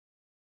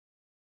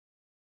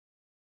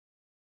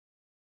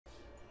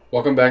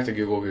Welcome back to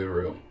Google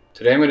Guru.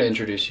 Today I'm going to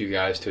introduce you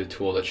guys to a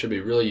tool that should be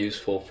really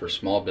useful for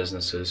small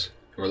businesses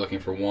who are looking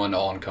for one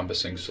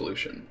all-encompassing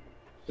solution.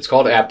 It's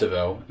called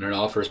Apptivo, and it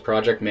offers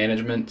project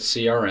management,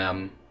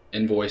 CRM,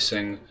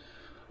 invoicing,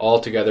 all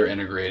together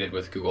integrated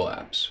with Google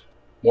Apps.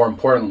 More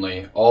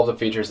importantly, all of the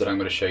features that I'm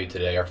going to show you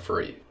today are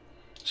free.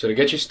 So to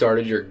get you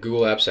started, your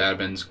Google Apps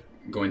admin's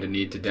going to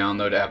need to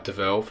download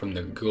Apptivo from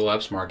the Google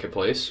Apps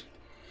Marketplace.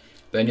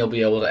 Then you'll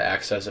be able to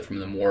access it from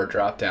the More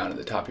drop-down at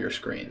the top of your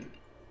screen.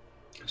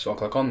 So I'll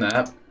click on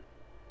that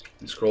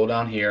and scroll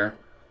down here,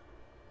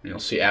 and you'll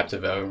see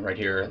Apptivo right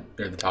here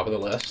near the top of the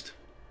list.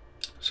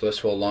 So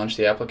this will launch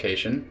the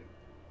application.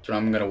 So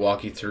I'm going to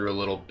walk you through a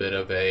little bit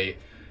of a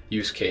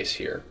use case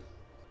here.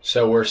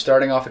 So we're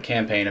starting off a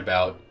campaign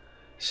about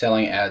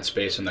selling ad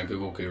space on the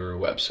Google Guru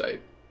website.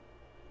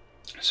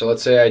 So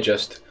let's say I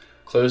just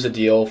close a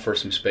deal for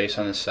some space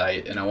on the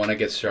site, and I want to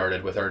get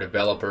started with our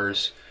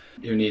developers.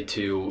 You need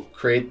to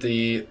create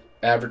the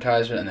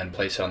advertisement and then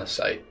place it on the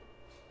site.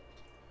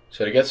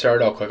 So to get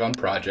started, I'll click on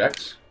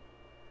Projects.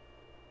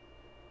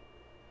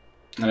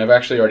 And I've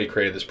actually already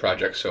created this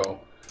project, so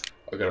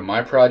I'll go to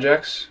My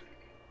Projects,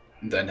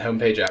 and then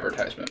Homepage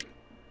Advertisement.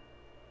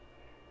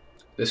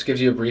 This gives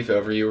you a brief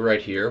overview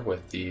right here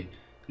with the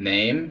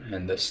name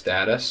and the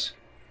status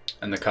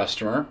and the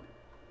customer,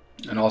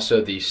 and also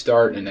the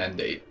start and end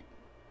date.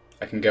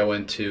 I can go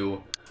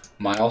into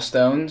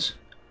milestones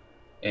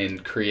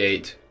and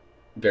create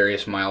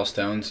various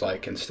milestones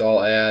like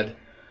install ad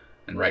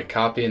and write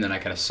copy, and then I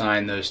can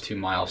assign those two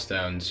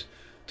milestones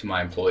to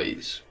my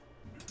employees.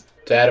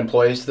 To add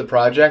employees to the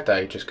project,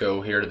 I just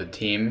go here to the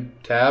Team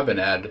tab and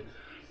add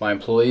my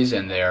employees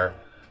and their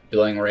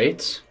billing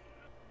rates.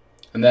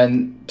 And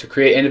then to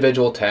create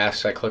individual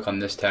tasks, I click on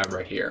this tab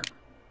right here.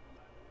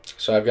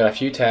 So I've got a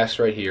few tasks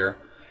right here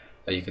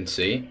that you can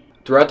see.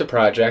 Throughout the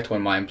project,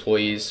 when my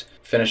employees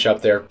finish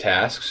up their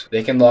tasks,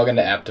 they can log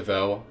into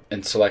Apptivo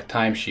and select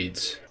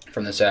timesheets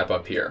from this app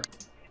up here.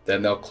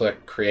 Then they'll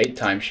click Create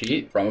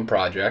Timesheet from a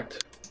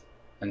project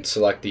and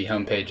select the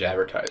Homepage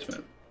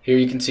Advertisement. Here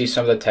you can see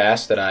some of the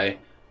tasks that I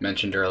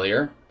mentioned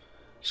earlier.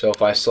 So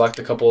if I select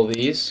a couple of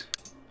these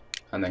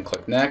and then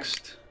click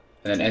Next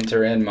and then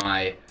enter in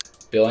my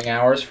billing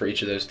hours for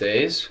each of those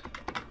days,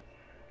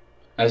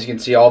 as you can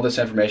see, all this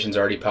information is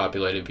already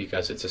populated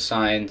because it's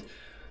assigned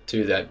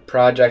to that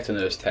project and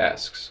those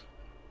tasks.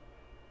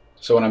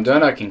 So when I'm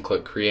done, I can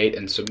click Create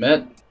and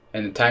Submit,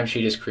 and the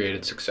timesheet is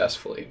created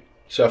successfully.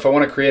 So if I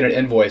want to create an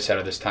invoice out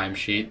of this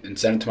timesheet and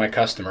send it to my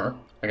customer,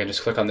 I can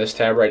just click on this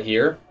tab right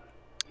here,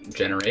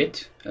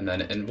 Generate, and then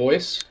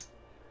Invoice,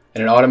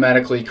 and it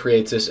automatically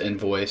creates this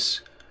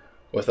invoice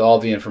with all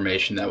the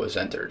information that was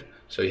entered.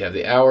 So you have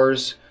the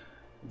hours,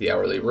 the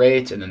hourly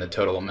rate, and then the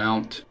total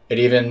amount. It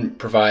even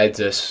provides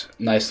this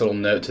nice little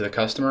note to the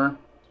customer.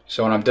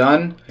 So when I'm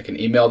done, I can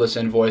email this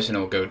invoice and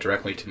it will go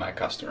directly to my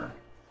customer.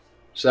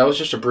 So that was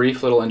just a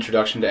brief little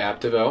introduction to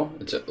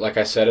Apptivo. Like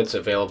I said, it's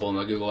available in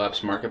the Google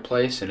Apps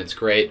Marketplace, and it's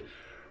great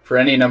for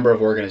any number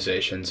of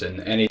organizations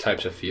in any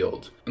types of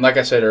field. And like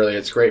I said earlier,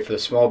 it's great for the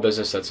small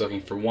business that's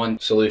looking for one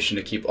solution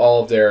to keep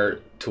all of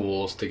their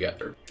tools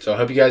together. So I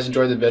hope you guys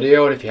enjoyed the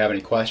video, and if you have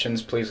any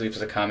questions, please leave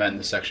us a comment in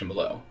the section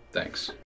below. Thanks.